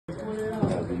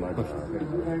my job.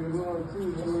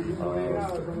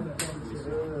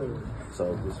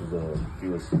 So this was the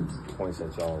fewest points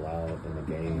that y'all allowed in the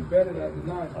game,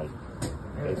 like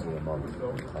basically a month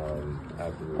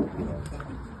after,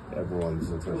 everyone's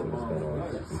attention has been on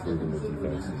improving the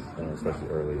defense, especially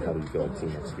early. How do you feel like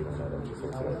team execute on that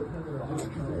before today?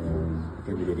 I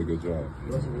think we did a good job.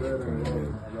 Coming in,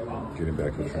 getting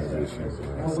back in transition,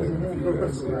 saving a few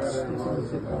baskets.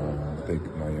 I think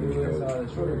Miami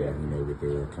helped, with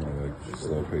their kind of like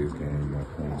slow-paced game, not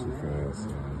playing too fast,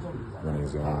 running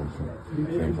zone,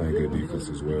 and playing good defense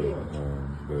as well.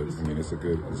 But I mean, it's a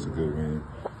good win.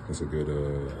 It's a good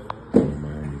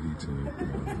Miami Heat team.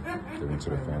 They went to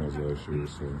the finals last year,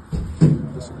 so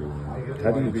it's a good one.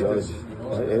 How do you judge?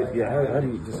 How do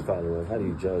you just follow up? How do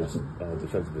you judge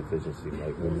defensive efficiency?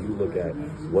 Like when you look at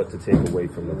what to take away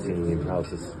from the team, how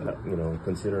to,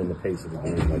 considering the pace of the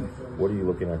game, like what are you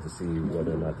looking at to see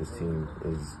whether or not this team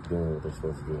is doing what they're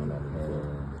supposed to do on that level?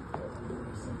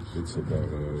 It's about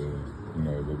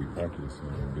what we practice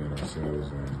and being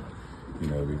ourselves, and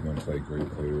we're going to play great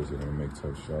players that are going to make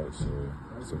tough shots. So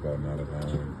it's about not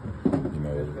allowing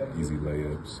easy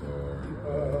layups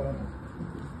or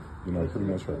pretty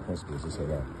much our principles. It's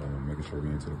about making sure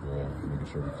we're into the ball, making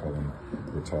sure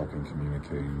we're talking,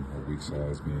 communicating, our weak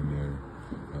sides being there.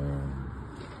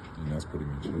 And that's pretty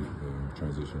much it.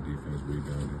 Transition defense,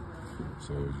 rebounding.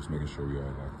 So just making sure we all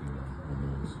locked in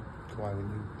on those. Kawhi,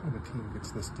 when a team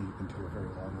gets this deep into a very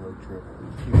long road trip,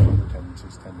 the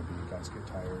tendencies tend to be guys get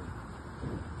tired.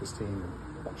 This team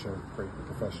showed great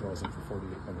professionalism for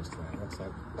 48 minutes tonight. What's that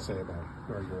say about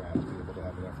where you're at to be able to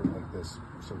have an effort like this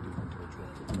so deep into a trip?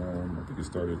 I think it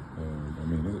started,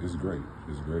 it's great.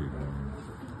 It's great.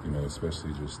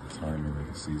 Especially just the timing of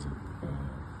the season.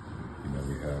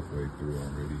 We're halfway through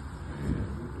already. And,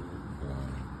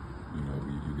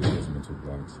 you get those mental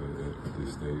blocks at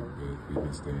this stage, but we've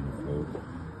been staying afloat.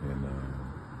 And,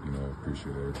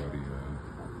 appreciate everybody,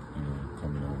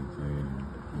 coming out and playing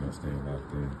and, staying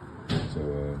locked in. So,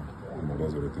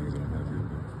 those are the things that I'm happy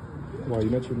about. Well, you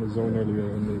mentioned the zone earlier,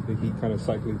 and the Heat kind of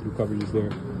cycling through coverages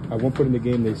there. At one point in the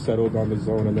game, they settled on the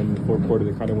zone, and then in the fourth quarter,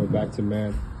 they kind of went back to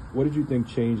man. What did you think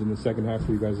changed in the second half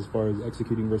for you guys as far as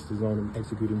executing versus the zone and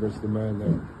executing versus the man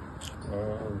there?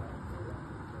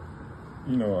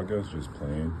 I guess just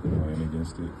playing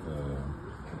against it.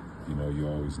 You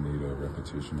always need a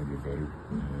repetition to get better.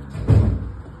 And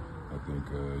I think,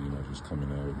 just coming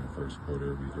out in the first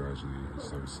quarter, we gradually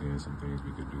started seeing some things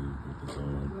we could do with the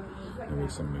zone and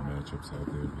with some of the matchups out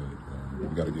there. But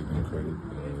we got to give them credit.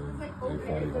 They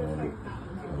play hard.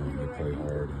 They play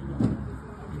hard, and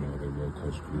they're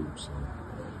well-coached groups. So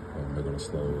they're going to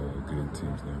slow good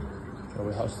teams down.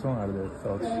 How strong are the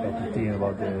thoughts of the team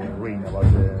about the ring,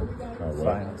 about the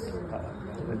finals?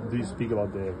 Do you speak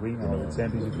about the ring, about the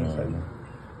championship?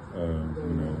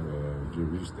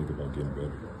 We just think about getting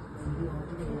better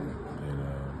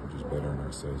and just bettering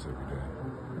ourselves every day.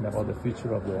 And about the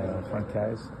future of the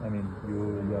franchise,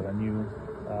 you have a new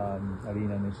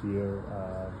arena next year,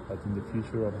 but in the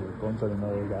future of the contract and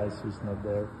other guys who's not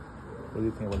there, what do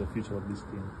you think about the future of this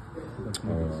team? I'm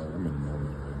in the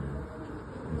moment right now.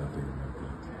 I'm not thinking about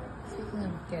that. Speaking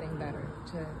of getting better,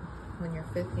 to when your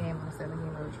fifth game on a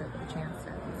 7-game road trip with a chance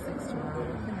to have 6 tomorrow,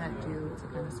 what can that do to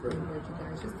kind of springboard you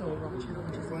guys? Just the overall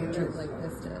challenges of a trip like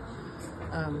this to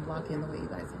lock in the way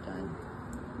you guys have done.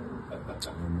 I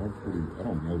don't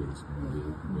know what it's going to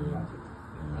do,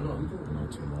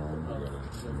 but tomorrow we got to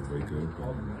wake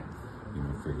up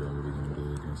and figure out what we're going to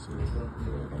do against the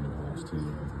Hawks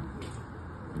team.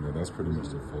 That's pretty much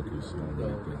the focus. I don't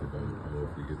really think about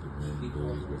if we get the win,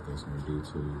 what that's going to do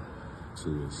to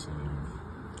us.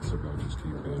 It's about just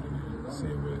keep building and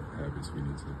seeing what habits we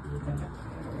need to build on.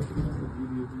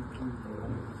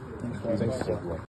 Thanks.